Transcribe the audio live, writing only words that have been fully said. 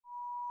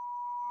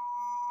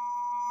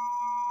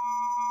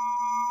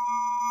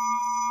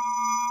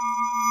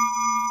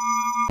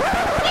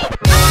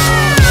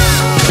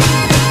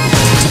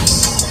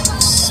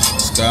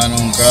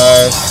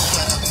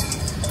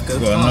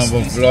got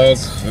another vlog.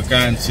 We're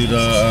going to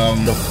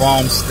the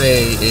farm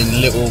stay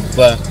in Little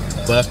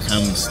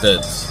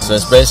Berkhamsted. So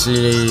it's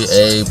basically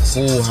a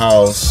pool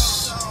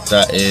house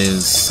that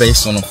is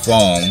based on a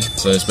farm.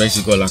 So it's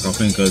basically got like, I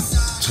think, a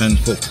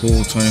 10-foot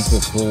pool,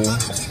 20-foot pool,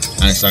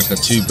 and it's like a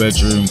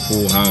 2-bedroom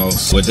pool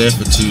house. We're there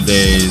for 2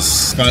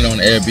 days. Found it on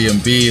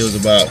Airbnb. It was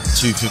about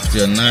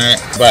 $250 a night,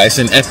 but it's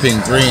in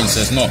Epping Green, so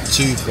it's not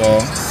too far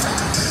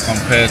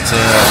compared to,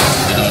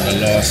 you know, the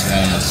last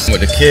ones.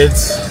 With the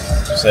kids,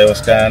 say what's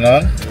going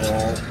on.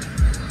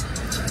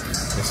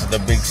 This is the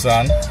big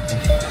son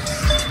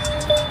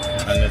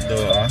and the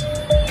daughter.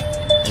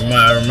 You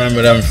might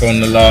remember them from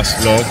the last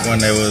vlog when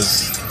they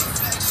was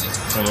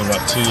probably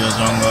about 2 years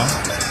younger.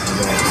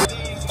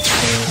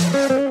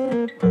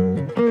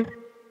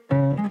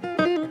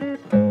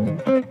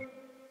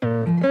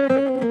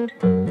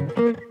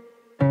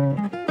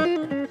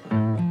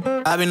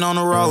 I've been on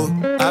the road,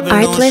 I've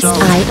been doing shows.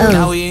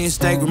 Now we eating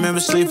steak, remember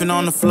sleeping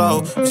on the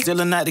floor. We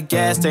stillin' at the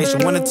gas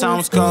station when the time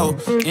was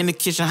cold. In the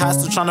kitchen, hot,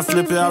 still trying to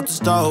flip it out the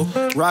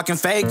stove. Rockin'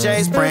 fake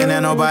J's, praying that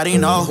nobody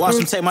know. Watch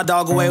them take my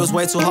dog away, it was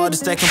way too hard to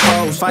stay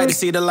composed. Fight to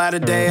see the light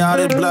of day, all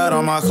this blood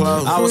on my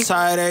clothes. I was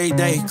tired every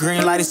day,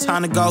 green light, it's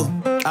time to go.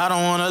 I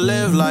don't wanna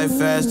live life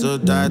fast or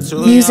die too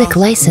young. Music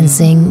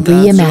licensing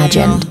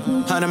reimagined.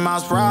 100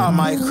 miles per hour, I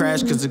might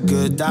crash, cause the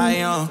good die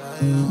young.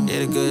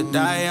 Yeah, the good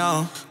die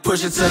young.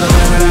 Push it to the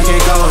limit, I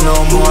can't go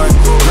no more.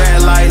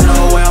 Red light,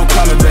 no way, I'm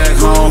coming back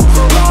home.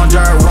 Long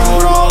dirt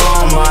road, all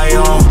on my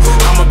own.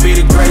 I'ma be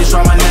the greatest,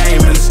 write my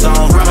name in the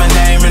stone. Write my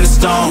name in the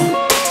stone.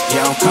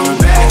 Yeah, I'm coming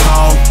back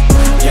home.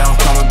 Yeah, I'm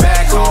coming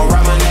back home.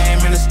 Write my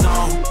name in the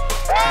stone.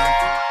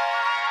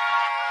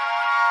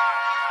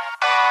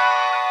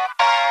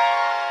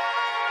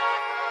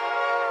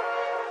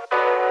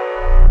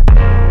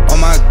 Oh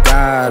my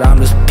God, I'm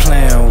just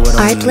playing with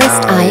them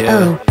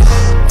Artlist.io.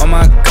 Oh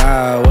my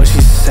God, what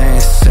she saying,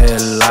 say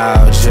it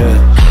loud,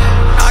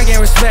 yeah. I can't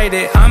respect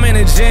it, I'm in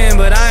the gym,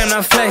 but I am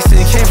not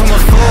flexing. Came from a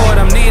Ford,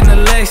 I'm needing a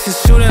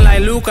Lexus. Shooting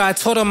like Luca, I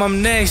told him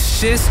I'm next,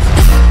 shit.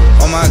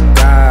 Oh my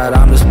God,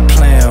 I'm just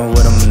playing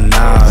with him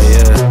now,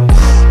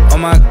 yeah. Oh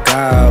my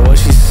God, what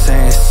she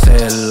saying, say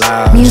it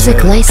loud, Music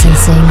yeah.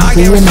 licensing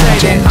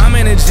reimagined. I'm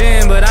in the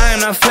gym, but I am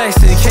not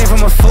flexing. Came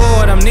from a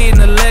Ford, I'm needing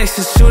a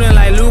Lexus. Shooting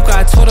like Luca,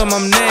 I told him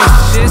I'm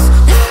next, shit.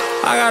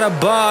 I got a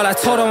ball, I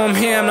told them I'm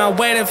here, I'm not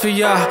waiting for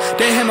y'all.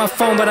 They hit my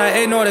phone, but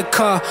I ignore the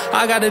call.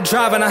 I got to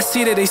drive and I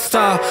see that they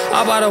stop.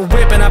 I bought a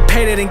whip and I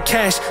paid it in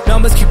cash.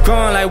 Numbers keep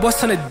growing like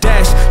what's on the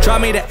dash.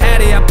 Drop me the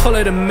Addy, I pull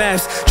it the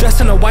maps. Dressed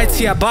in a white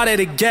tee, I bought it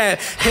a Gap.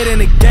 Hitting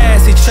the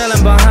gas, he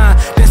trailing behind.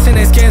 This in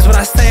these games, but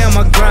I stay on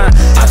my grind.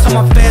 I told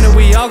my family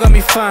we all got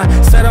me fine.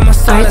 Said I'm a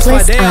star, that's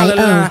why they all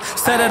align.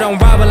 Said I don't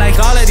rob it like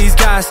all of these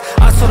guys.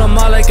 I told them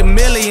all like a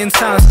million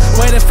times.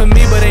 Waiting for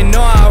me, but they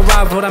know I'll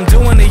rob. What I'm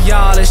doing to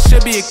y'all, it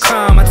should be a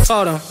crime. I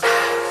told him.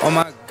 Oh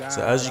my God.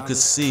 So as you can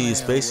see,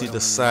 it's basically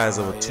the size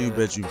of a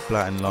 2-bedroom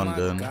flat in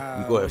London. We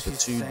got it for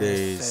 2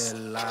 days.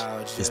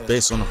 It's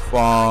based on a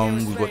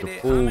farm. We got the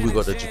pool, we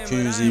got the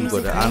jacuzzi, we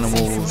got the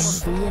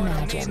animals.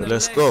 So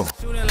let's go.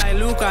 Like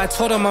Luca, I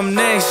told him I'm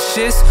next,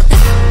 shit.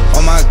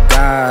 Oh my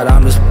God,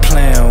 I'm just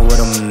playing with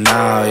him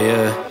now,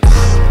 yeah.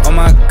 Oh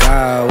my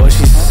God, what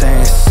she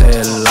saying, say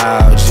it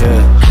loud,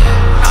 yeah.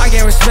 I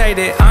can't respect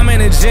it, I'm in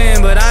the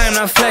gym, but I am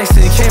not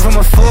flexing. Came from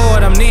a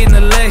Ford, I'm needing a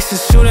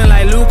Lexus. Shooting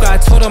like Luca, I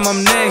told him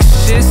I'm next,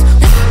 shit.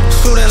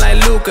 Shooting like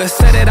Luca,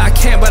 said that I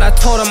can't, but I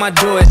told him I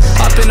do it.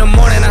 Up in the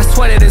morning, I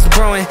sweat it, it's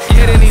brewing.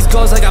 Hitting these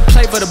goals like I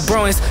play for the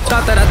Bruins.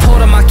 Thought that I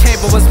told him I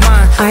can't, but what's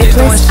mine? They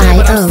doing shit,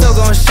 but I'm still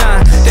gonna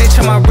shine. They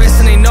check my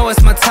wrist and they know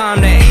it's my time.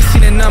 They ain't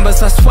seen the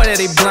numbers, I swear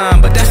that they blind.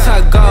 But that's how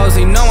it goes,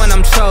 they knowing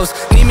I'm chose.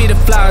 Need me the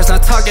flowers,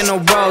 not talking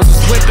no rose. Was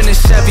whipping the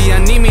Chevy,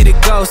 I need me the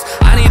ghost.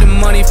 I need the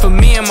money for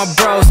me and my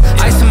bros.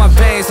 Ice in my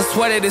veins, I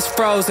swear that it's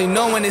froze. They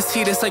know when it's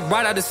heat, it's like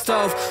right out the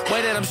stove.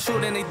 Way that I'm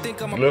shooting, they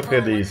think I'm a Look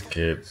at these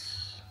kids.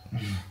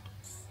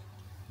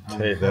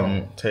 Take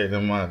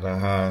them out the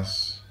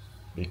house.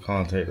 We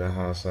can't take the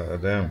house out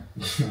of them.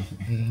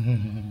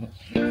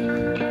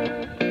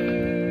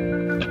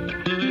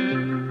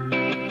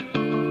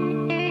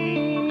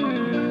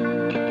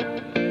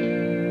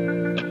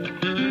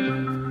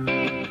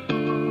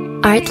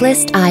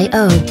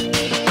 Artlist.io.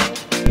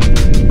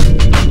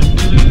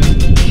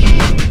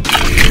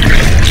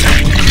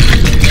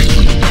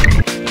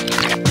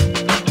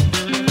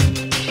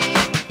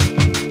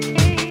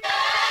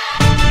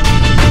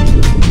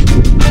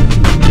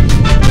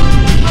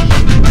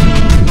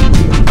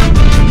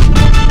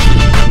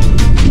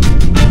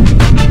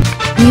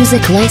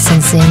 Music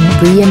licensing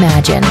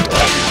reimagined.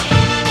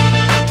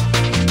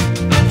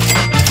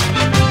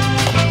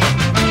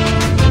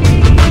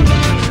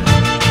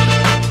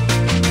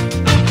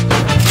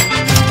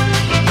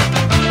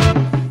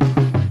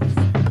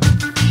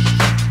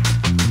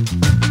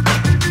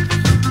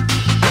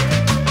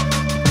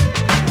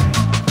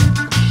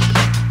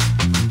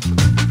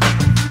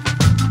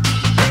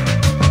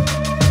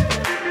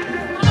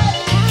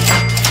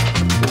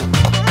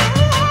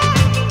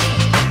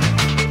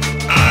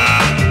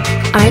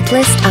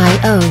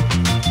 Artlist.io.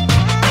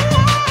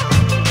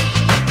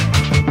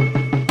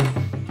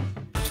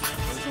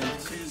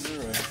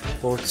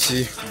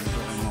 40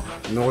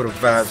 and all the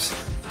vibes.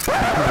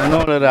 And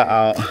all of that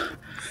out.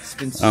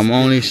 I'm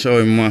only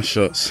showing my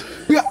shots.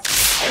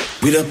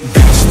 We the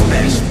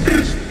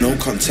best, no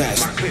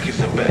contest.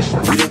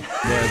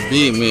 Yeah,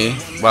 beat me,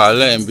 but I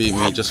let him beat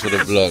me just for the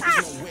vlog.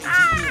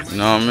 You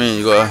know what I mean?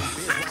 You gotta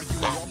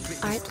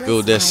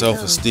build their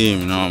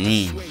self-esteem, you know what I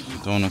mean?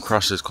 Don't wanna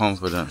crush his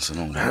confidence and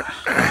all that.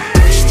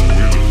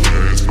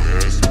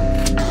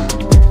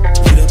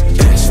 We the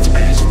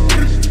best,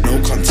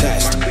 no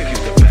contest. We the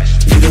best.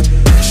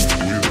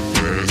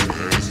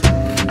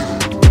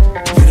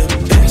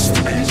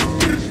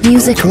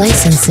 Music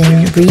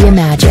licensing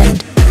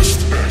reimagined.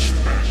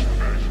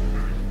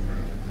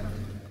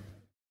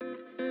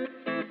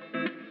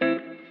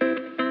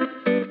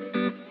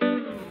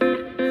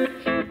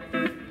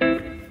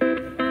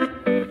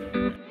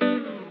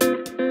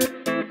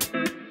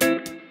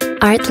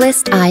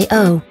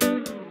 Artlist.io.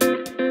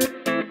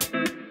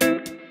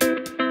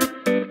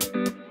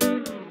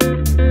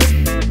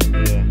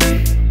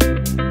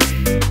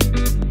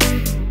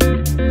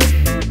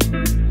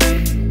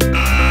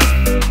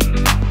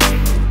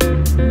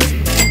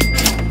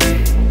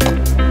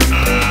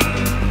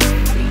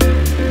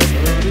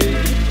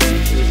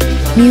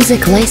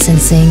 Music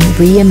licensing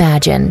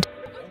reimagined.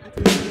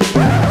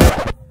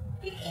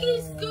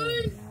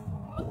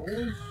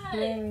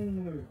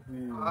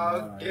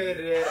 I'll get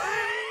it.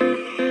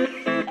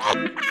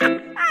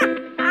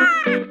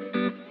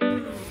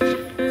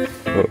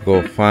 Gotta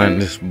go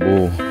find this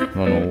ball. I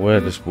don't know where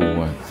this ball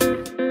went.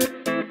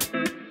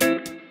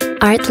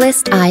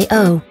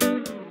 Artlist.io.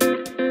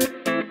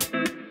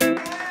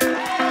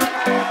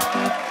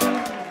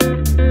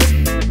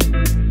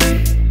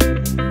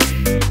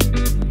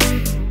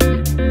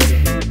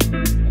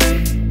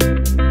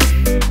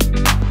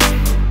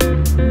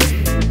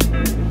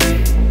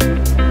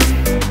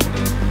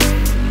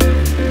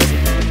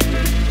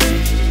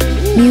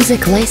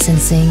 Music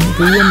licensing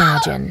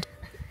reimagined.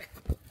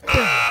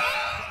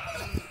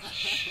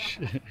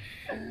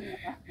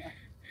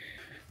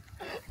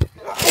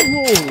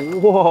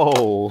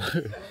 Whoa!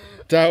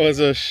 That was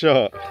a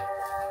shot.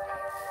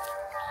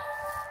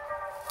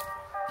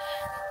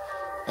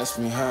 Ask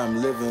me how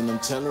I'm living, I'm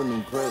telling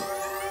them great.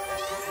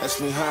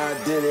 Ask me how I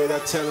did it,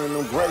 I'm telling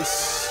them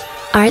grace.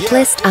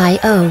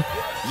 Artlist.io.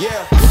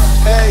 Yeah,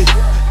 hey,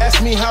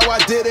 ask me how I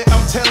did it,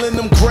 I'm telling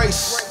them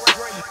grace.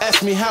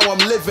 Ask me how I'm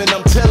living,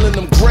 I'm telling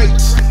them great.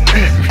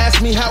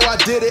 Ask me how I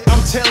did it,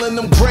 I'm telling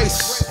them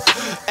grace.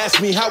 Ask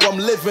me how I'm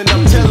living,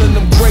 I'm telling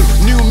them great.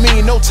 New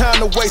me, no time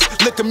to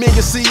waste. Look at me,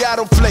 you see I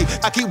don't play.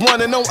 I keep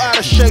running on out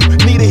of shape.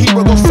 Need a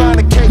hero, go sign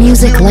a cake.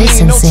 Music New me,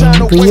 licensing no time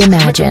to waste. Look at me,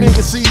 reimagined.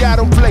 you see I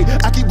don't play.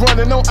 I keep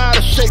running on out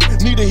of shape.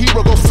 Need a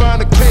hero, go sign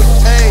a cake.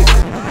 Hey.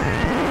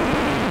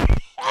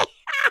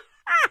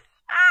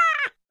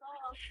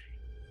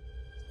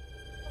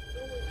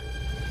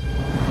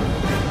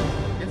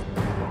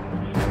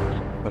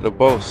 But the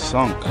boat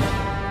sunk.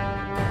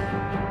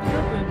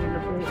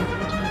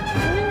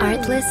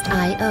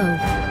 Artlist.io.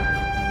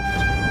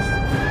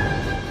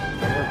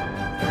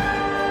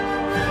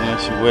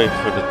 Unless you wait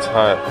for the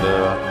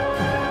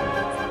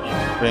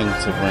thing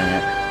to bring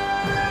it.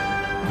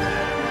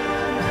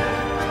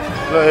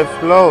 Look, it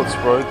floats,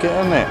 bro. Get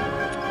in it.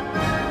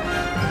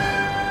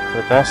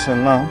 But that's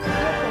enough.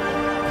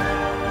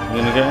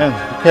 You're gonna get in. Be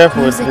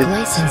careful with Music it.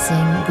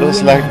 licensing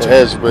Looks like the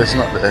reimagined. edge, but it's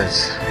not the edge.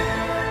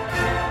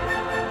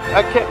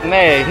 I kept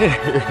nay.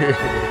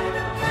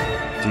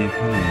 Deep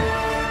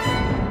in.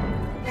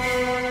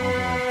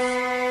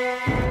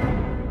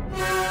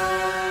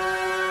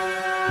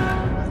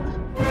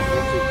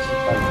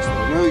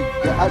 No,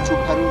 the actual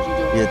pedals you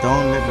do. Yeah,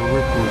 don't let the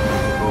ripples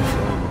make it go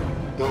forever.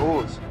 The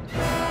oars.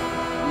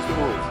 Use the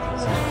oars.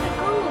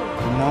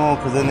 No,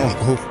 because then it'll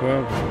go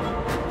forever.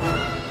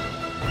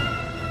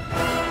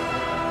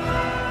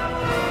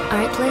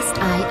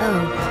 Artlist.io.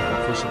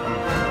 Fish it out.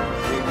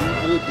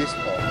 Yeah, you do this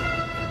part.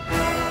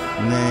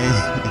 Nay.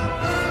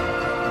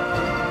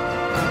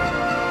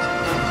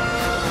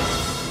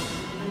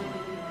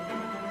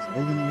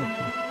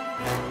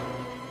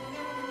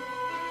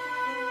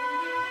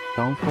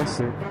 Don't press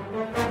it.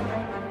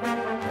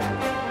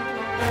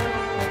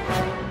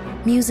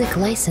 Music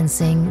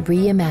licensing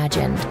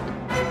reimagined.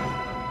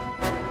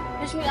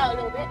 Push me out a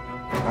little bit.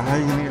 How are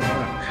you gonna get back?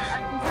 I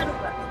can kind of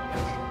back.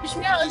 Push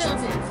me out a little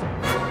bit.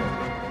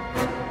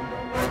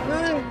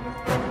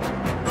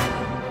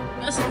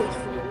 That's a good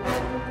feeling.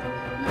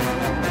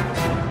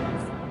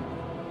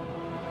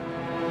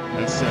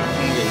 That's it. I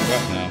can't get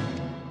back now.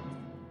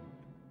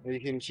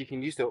 She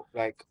can use the,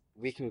 like,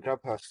 we can grab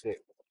her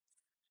stick.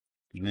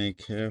 Be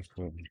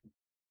careful.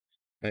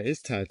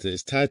 It's tied to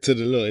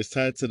the look. It's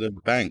tied to the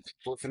bank.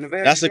 But from the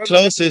very That's the grab her,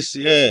 closest.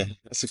 Yeah,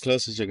 that's the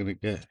closest you're gonna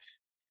get.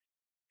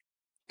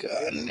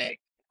 God, Nick.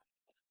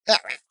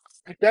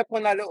 Step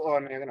on that little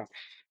one, you know.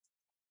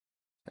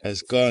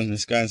 It's gone.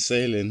 It's gone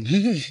sailing. Shall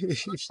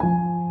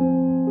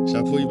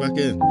I pull you back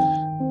in?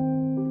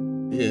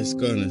 Yeah, it's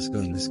gone. It's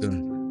gone. It's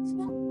gone.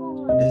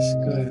 It's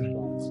gone.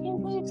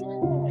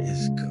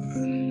 It's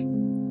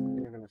gone.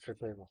 You're gonna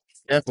flip over.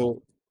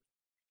 Careful.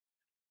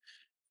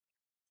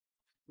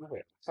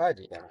 Wait,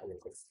 Friday then.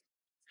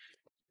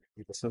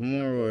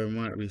 Tomorrow it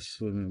might be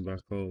swimming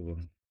back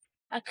over.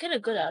 I could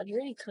have got out. You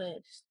really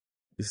could.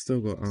 You still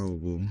got our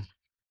ball.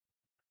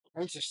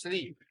 I'm to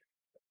sleep.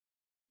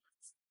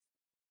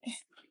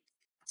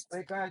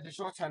 Wait, guys, it's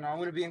your turn now. I'm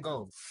gonna be in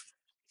goal.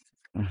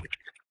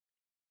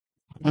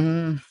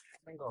 In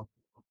goal.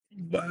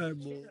 Bye,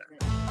 boy.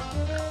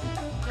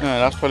 Yeah,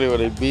 that's probably what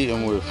they beat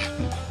him with.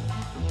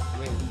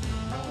 Wait,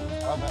 no,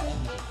 other end.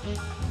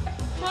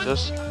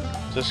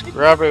 Just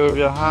grab it with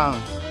your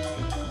hands.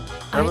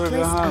 Grab it with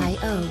your hands.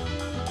 Artlist.io.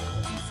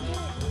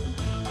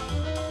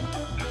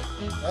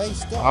 Hey,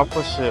 stop. I'll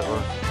push it.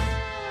 Bro.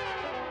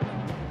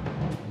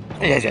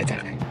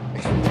 Yeah.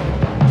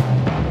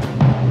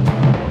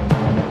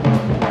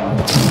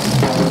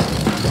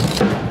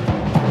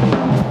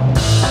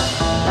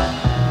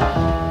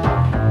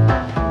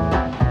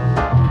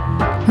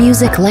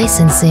 Music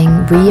licensing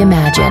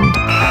reimagined.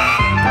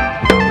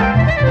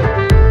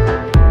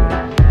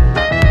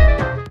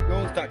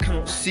 Those that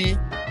cannot see,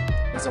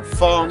 there's a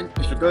farm.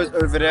 If it goes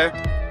over there,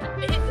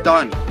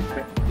 done.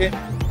 Hit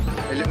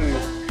a little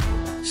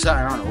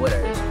sat around or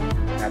whatever it is.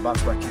 And I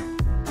bounce back in.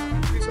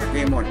 So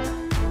game on.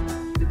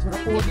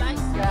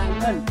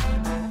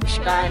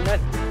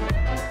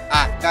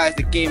 Ah, guys,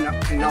 the game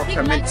can now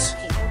commence.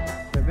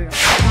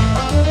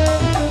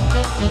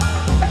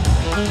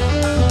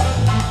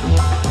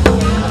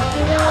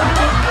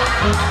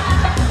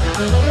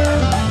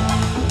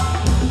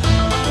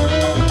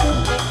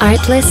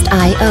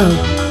 Artlist.io.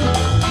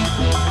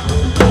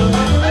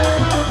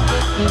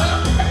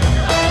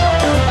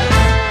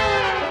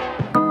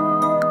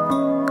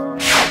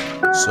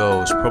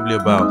 So it's probably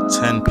about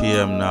 10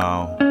 p.m.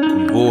 now.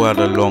 We've all had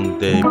a long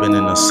day, been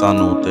in the sun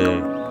all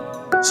day.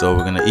 So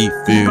we're gonna eat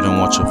food and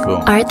watch a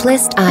film.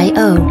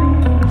 Artlist.io.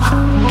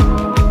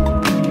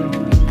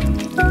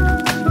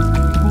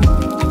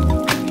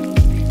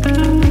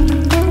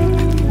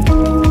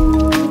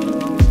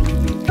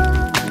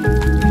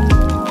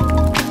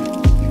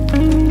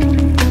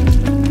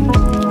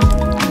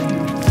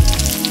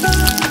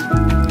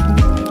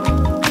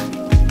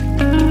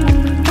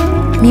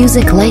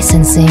 Music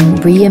licensing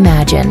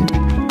reimagined.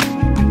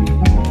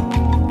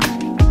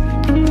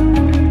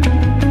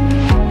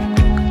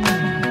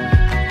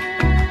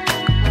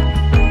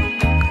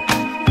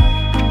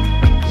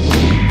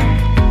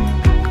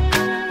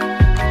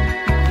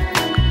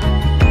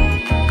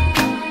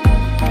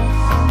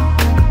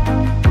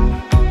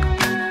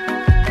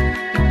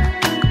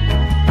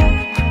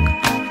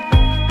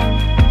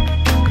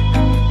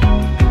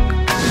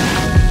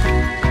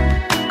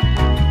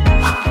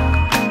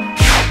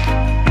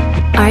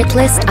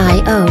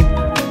 Artlist.io.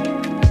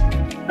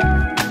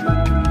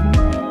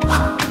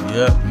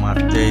 Yep, my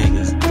day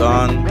is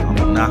done. I'm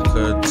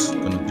knackered.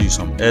 Gonna do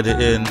some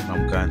editing.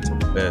 I'm going to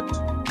bed.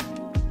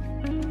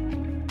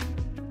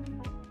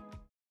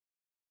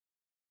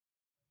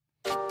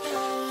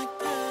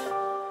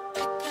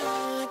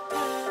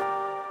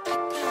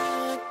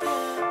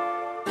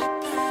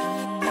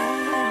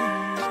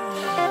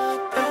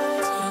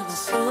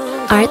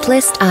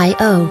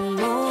 Artlist.io.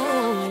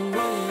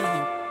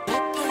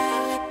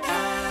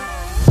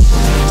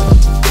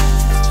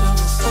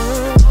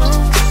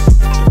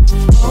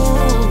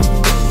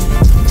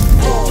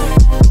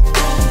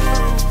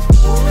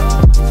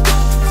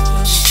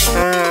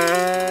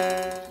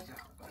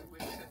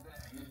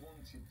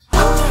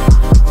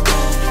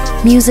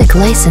 Music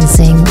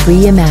licensing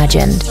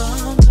reimagined.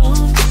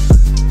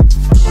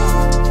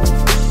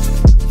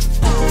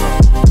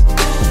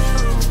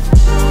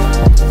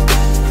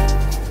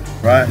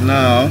 Right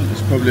now,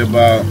 it's probably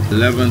about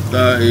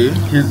 11:30.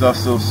 Kids are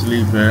still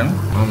sleeping.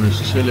 I'm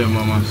just chilling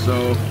by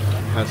myself.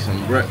 Had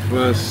some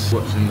breakfast,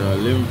 watching the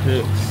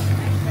Olympics.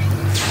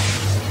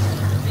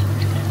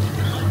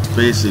 It's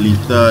basically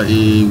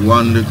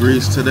 31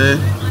 degrees today.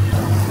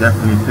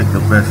 Definitely picked the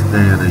best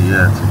day of the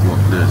year to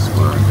book this,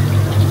 but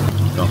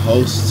the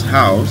host's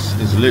house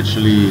is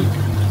literally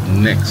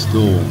next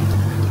door.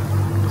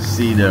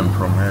 See them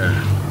from here.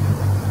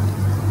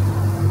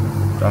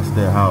 That's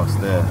their house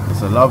there.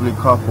 It's a lovely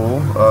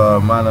couple, a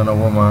man and a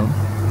woman.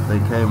 They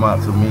came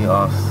out to meet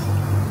us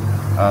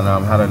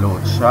and had a little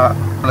chat.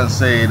 I wouldn't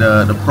say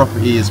the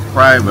property is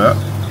private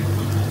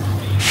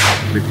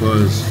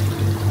because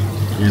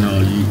you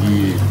know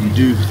you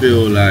do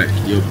feel like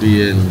you're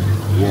being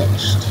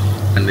watched.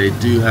 And they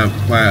do have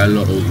quite a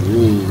lot of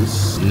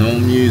rules. No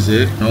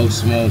music, no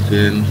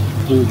smoking,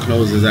 pool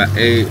closes at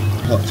 8,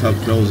 hot tub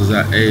closes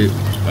at 8,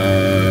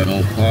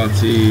 no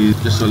parties,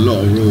 just a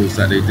lot of rules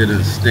that they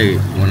didn't state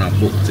when I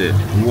booked it.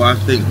 What I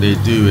think they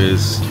do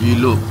is, if you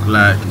look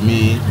like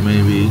me,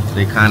 maybe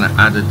they kind of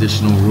add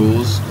additional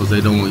rules because they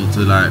don't want you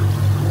to like,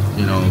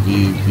 you know,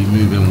 be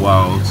moving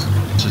wild.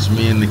 Just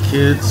me and the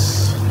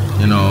kids,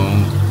 you know,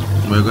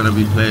 we're gonna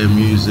be playing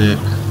music,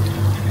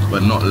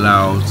 but not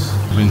loud.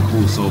 Been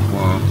cool so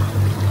far.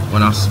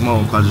 When I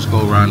smoke, I just go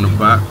around the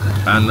back,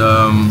 and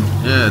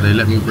yeah, they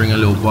let me bring a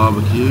little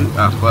barbecue.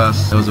 At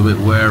first, I was a bit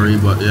wary,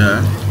 but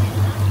yeah,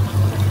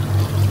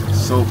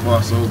 so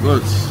far so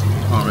good.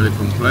 Can't really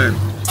complain.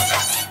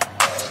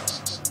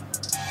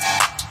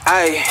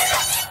 Aye.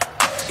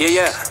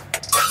 Yeah.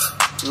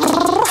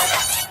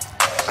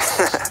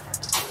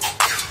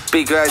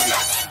 Be crazy.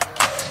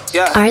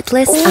 Yeah.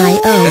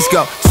 Artlist.io. Let's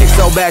go. Chick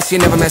so bad, she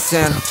never met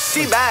Santa.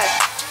 She bad.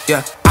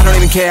 Yeah. I don't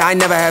even care, I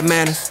never had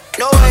manners.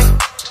 No way.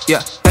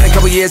 Yeah. In a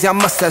couple years, yeah, I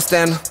must have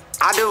standard.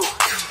 I do.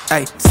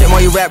 Hey, sit while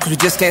you rap, cause we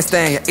just can't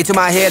stand ya. Each of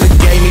my head, it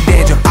gave me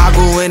danger. I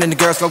go in and the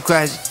girls go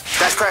crazy.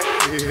 That's crazy.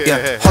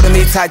 Yeah. Holding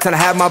me tight till I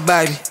have my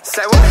baby.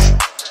 Say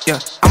what? Yeah,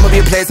 I'ma be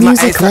a place in my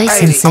age for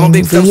 80. I'm a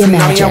big film,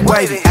 tsunami, I'm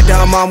wavy. At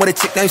the mom with a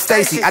chick named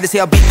Stacy. I just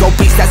hear a beat go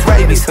beats, that's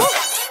rabies.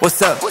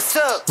 What's up? What's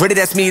up? Really,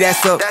 that's me,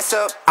 that's up. That's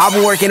up. I've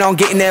been working on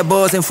getting that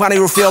buzz and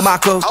finally refill my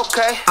cup.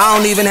 Okay. I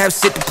don't even have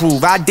shit to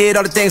prove. I did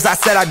all the things I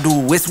said I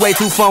do. It's way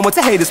too fun with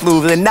the haters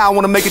move. And now I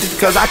wanna make it just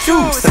because I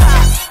choose.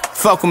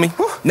 Fuck with me.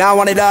 Now I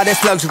want it all,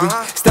 that's luxury.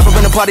 Step up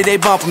in the party, they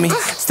bumping me.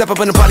 Step up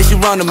in the party, she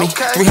run to me.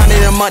 300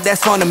 in a month,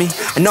 that's fun to me.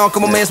 And all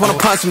couple mans wanna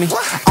punch me.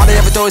 All they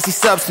ever do is he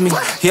subs to me.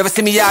 You ever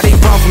see me out, they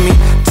run for me.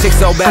 Chick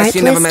so bad,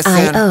 she never met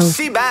Santa.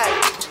 She bad.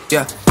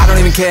 Yeah, I don't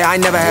even care, I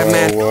ain't never had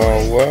man.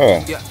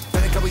 Wow. Yeah,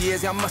 been a couple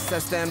years, yeah, I must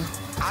have stand.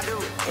 I do.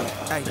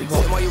 Hey,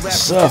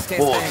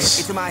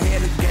 Surfboards.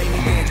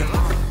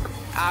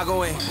 I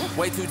go in,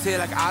 way too tight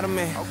like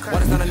Ottoman. Okay. I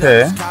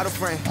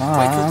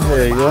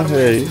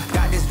hear you.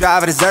 Got this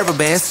driver deserve a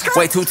Benz.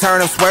 Way too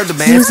turn up, swerve the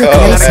bands. Music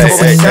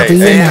licensing I'm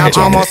reimagined.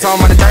 almost on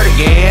my dirt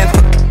again.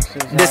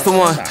 This the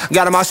one,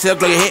 got him out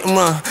shook like a hit and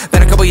run.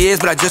 Been a couple years,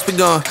 but I just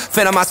begun.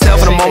 Fending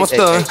myself and I'm almost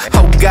done.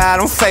 Oh God,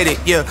 I'm faded,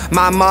 yeah.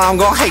 My mom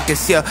gon' hate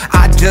this, yeah.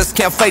 I just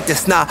can't fake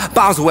this, nah.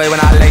 Bombs away when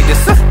I lay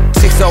this.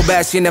 Chick so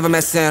bad, she never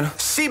met Santa.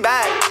 She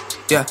bad.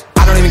 Yeah,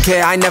 I don't even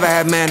care, I ain't never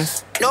had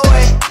manners. No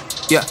way.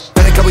 Yeah,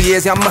 been a couple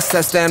years, yeah, I must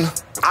have stand.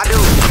 I do.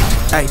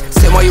 Hey,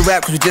 sit while you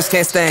rap, cause we just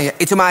can't stand ya.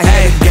 Each of my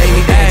head gave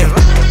me danger.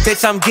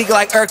 Bitch, I'm geek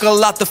like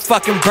Urkel off the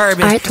fucking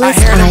bourbon. I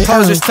hear them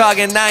posers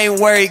talking, I ain't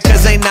worried,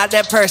 cause they not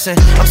that person.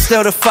 I'm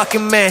still the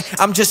fucking man,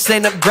 I'm just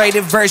an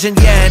upgraded version,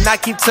 yeah. And I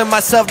keep to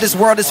myself, this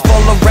world is full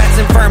of rats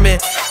and vermin.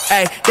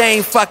 Hey, they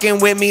ain't fucking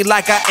with me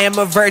like I am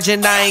a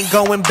virgin. I ain't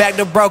going back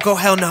to broke, oh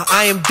hell no,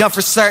 I am done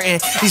for certain.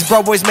 These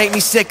bro boys make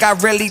me sick, I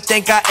really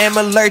think I am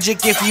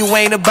allergic. If you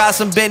ain't about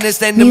some business,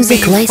 then to me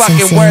you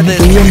fucking worthless.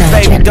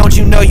 Baby, don't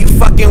you know you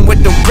fucking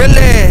with the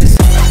realest?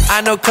 I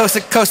know coast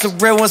to coast, the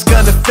real one's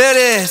gonna feel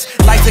this.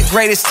 Like the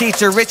greatest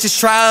teacher, richest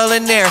trial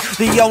and error.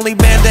 The only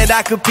man that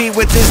I compete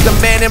with is the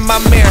man in my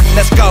mirror.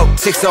 Let's go.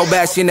 Chick so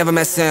bad, she never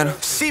met Santa.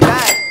 She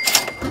bad.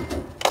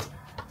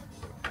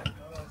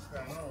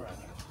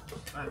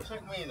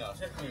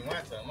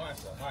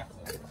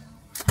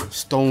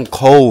 Stone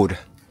cold.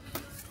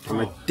 I'm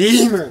a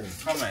demon.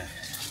 Come here.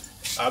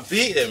 I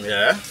beat him,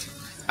 yeah,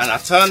 and I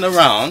turned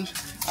around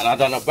and I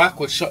done a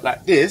backward shot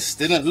like this,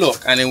 didn't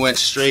look, and it went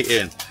straight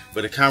in.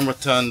 But the camera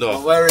turned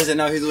off. Well, where is it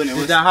now? Who's winning?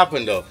 Did that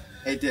happen though?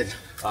 It did.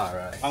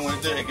 Alright. I'm gonna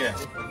do it again.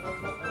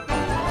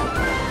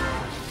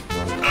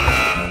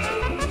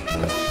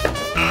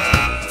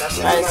 That's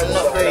right, I'm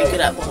not very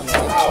good at ball.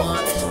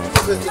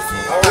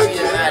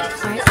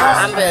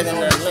 I'm better than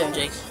the Lim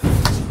Jake.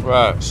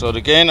 Right, so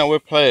the game that we're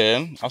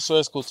playing, I saw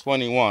it's called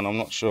 21, I'm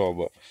not sure,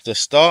 but to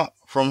start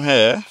from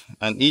here,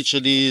 and each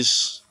of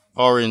these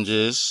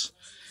oranges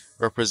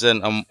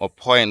represent a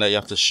point that you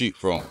have to shoot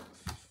from.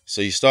 So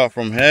you start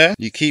from here,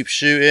 you keep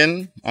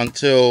shooting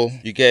until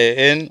you get it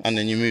in, and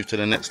then you move to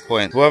the next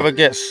point. Whoever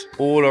gets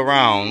all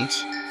around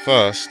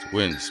first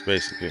wins,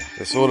 basically.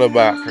 It's all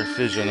about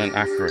precision and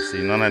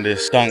accuracy, none of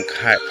this dunk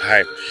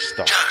hype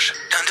stuff. Josh,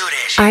 don't do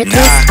that shit.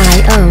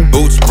 Artlist.io.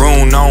 Boots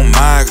brewing on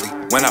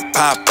Mogley when I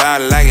pop out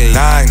like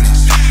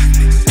likeness.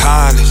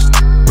 Polished,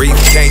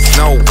 briefcase,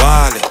 no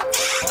wallet.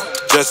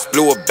 Just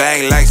blew a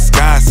bag like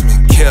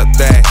Scotsman. Killed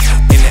that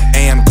in the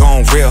AM,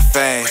 going real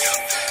fast.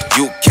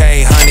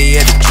 UK honey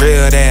at the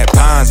drill that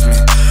bonds me.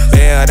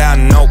 Bailed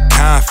out, no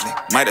conflict.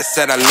 Might have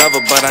said I love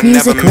her, but I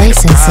never made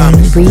a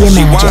promise.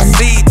 She want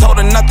seed, told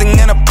her nothing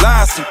in a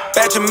blossom.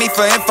 Badging me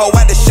for info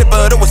at the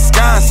shipper to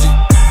Wisconsin.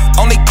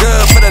 Only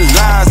good for the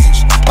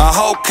lozenge. My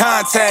whole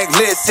contact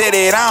list hit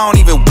it, I don't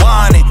even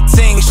want it.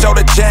 Ting showed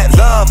a jet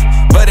love,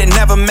 but it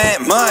never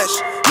meant much.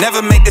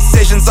 Never make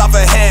decisions off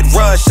a head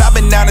rush. I've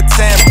been down to 10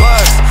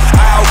 bucks.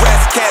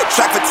 IRS kept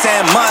track for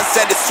 10 months.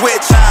 Had to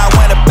switch how I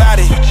went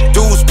about it.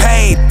 Dues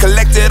paid,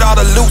 collected all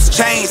the loose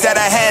change that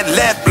I had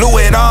left.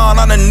 Blew it on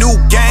a new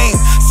game.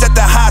 Set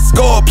the high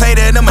score, played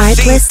it in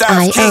machine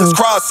stars. King's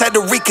Cross, had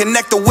to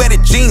reconnect the way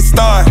the jeans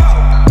start.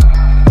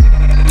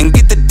 And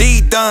get the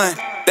deed done.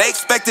 They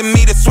expected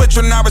me to switch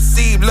when I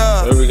receive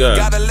love. There we go.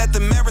 Gotta let the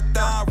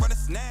marathon run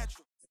its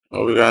natural.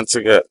 What are we going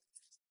to get?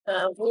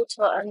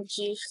 Water and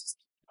juice.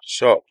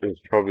 Shop is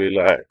probably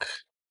like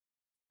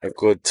a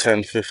good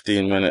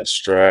 10-15 minutes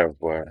drive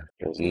where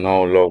there's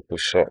no local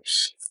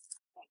shops.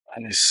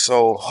 And it's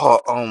so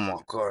hot, oh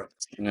my god.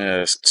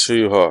 Yeah, it's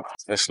too hot.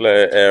 Let's let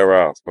it air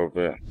out for a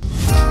bit.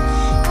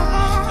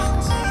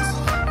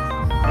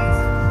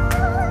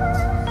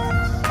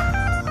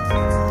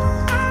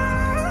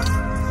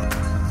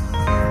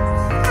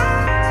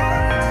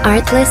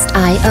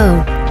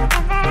 Artlist.io.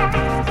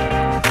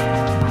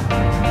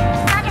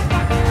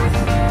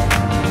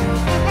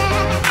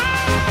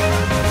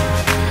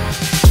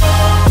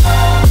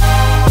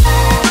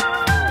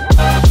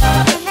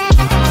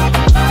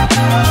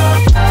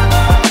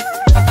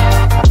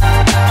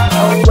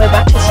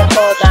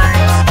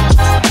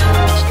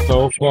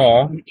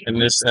 far in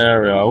this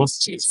area.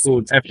 It's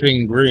called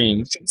Epping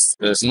Green.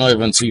 It's not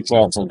even too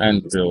far from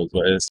Enfield,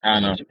 but it's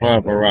kind of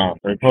further out.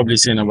 We've probably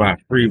seen about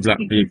 3 black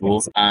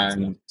people,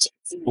 and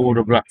all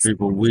the black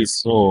people we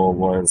saw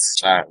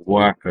was like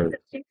workers,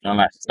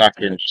 like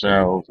stacking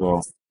shelves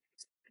or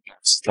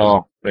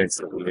staff,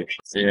 basically.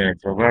 So, yeah,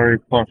 it's a very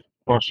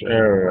posh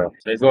area.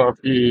 They got a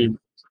few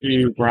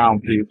brown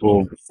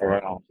people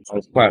around. I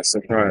was quite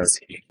surprised.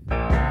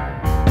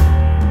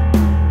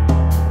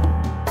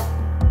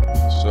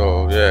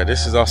 So yeah,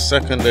 this is our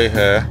second day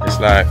here. It's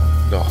like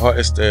the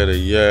hottest day of the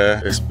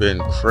year. It's been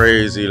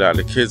crazy. Like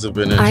the kids have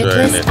been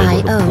enjoying it. They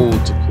got the pool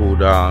to cool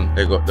down.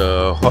 They got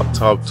the hot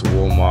tub to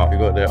warm up. They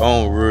got their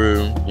own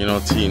room. You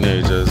know,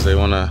 teenagers, they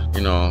wanna,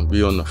 you know,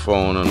 be on the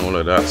phone and all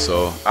of that.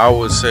 So I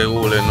would say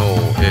all in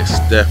all, it's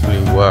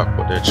definitely worth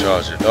what they're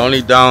charging. The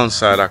only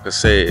downside I could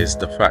say is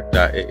the fact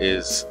that it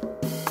is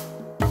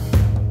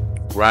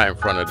right in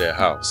front of their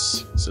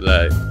house. So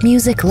like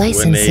Music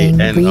licensing when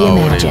they enter or they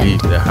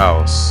leave reimagined. their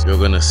house, you're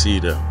gonna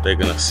see them. They're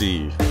gonna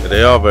see you. But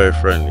they are very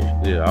friendly.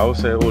 Yeah, I would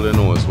say all in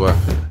all, it's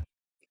worth it.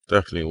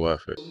 Definitely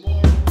worth it.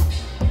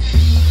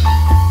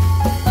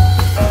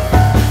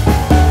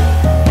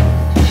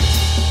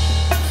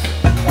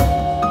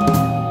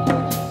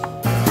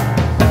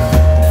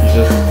 You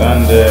just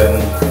stand there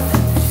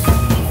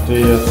and do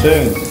your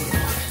thing.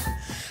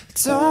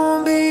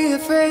 Don't be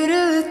afraid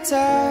of the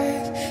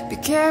dark. Be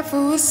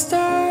careful with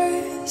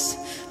stars.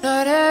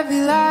 Not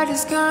every light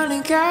is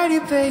gonna guide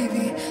you,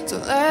 baby.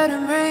 Don't let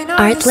them rain on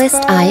your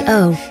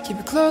Artlist.io. spark. Keep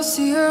it close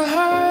to your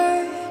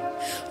heart.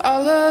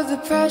 All of the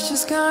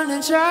pressure's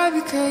gonna drive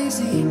you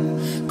crazy.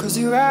 Close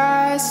your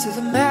eyes to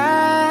the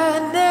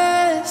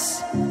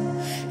madness.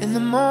 In the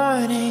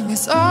morning,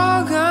 it's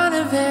all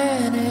gonna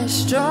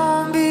vanish.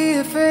 Don't be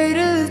afraid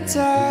of the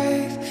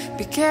dark.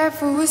 Be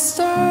careful with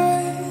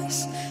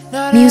stars.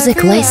 Not Music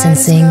every light is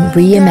licensing gonna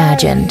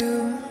reimagined. guide you.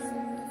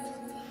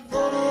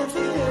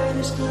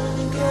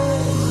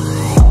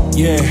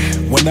 Yeah,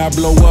 when I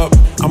blow up,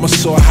 I'ma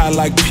soar high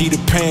like Peter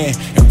Pan.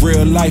 In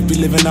real life, be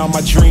living out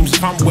my dreams.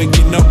 If I'm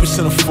waking up, it's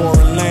in a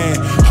foreign land.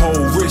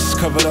 Whole wrist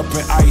covered up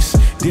in ice.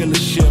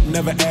 Dealership,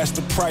 never asked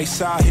the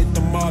price. I hit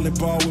the molly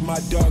ball with my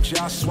dogs.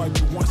 Yeah, I swipe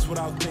it once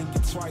without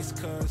thinking twice,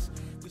 cuz.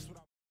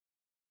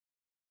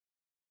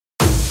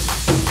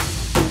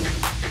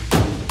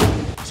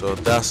 So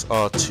that's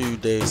our 2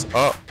 days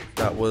up.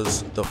 That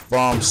was the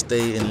farm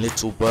stay in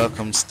Little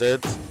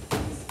Berkhamsted.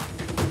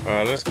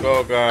 Alright, let's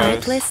go,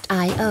 guys.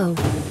 Artlist.io.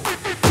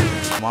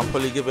 I'll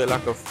probably give it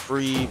like a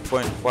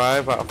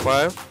 3.5 out of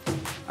 5.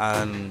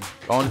 And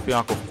the only thing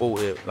I can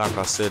fault it, like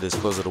I said, is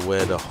because of the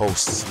way the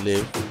hosts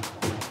live.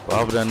 But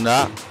other than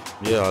that,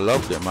 yeah, I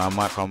loved it, man. I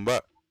might come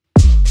back.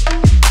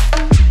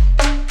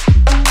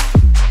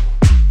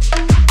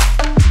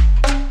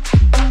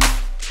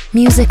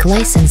 Music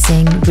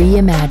licensing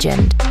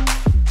reimagined.